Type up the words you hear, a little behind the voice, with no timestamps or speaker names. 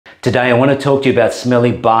Today I want to talk to you about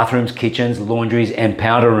smelly bathrooms, kitchens, laundries and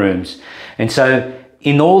powder rooms. And so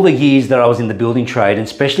in all the years that I was in the building trade, and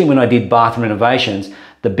especially when I did bathroom renovations,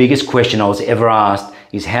 the biggest question I was ever asked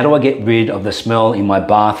is, how do I get rid of the smell in my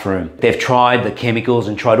bathroom? They've tried the chemicals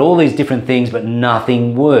and tried all these different things, but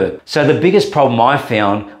nothing worked. So the biggest problem I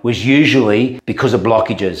found was usually because of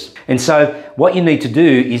blockages. And so what you need to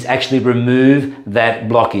do is actually remove that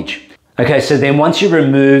blockage. Okay, so then once you've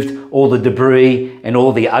removed all the debris and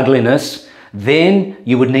all the ugliness, then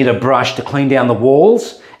you would need a brush to clean down the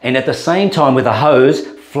walls, and at the same time with a hose,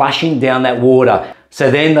 flushing down that water.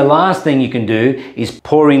 So then the last thing you can do is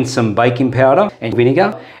pour in some baking powder and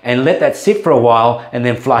vinegar and let that sit for a while and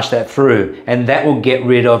then flush that through. And that will get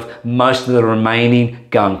rid of most of the remaining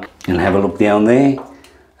gunk. And have a look down there.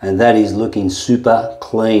 And that is looking super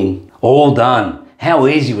clean. All done. How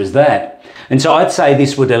easy was that? And so I'd say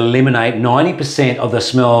this would eliminate 90% of the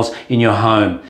smells in your home.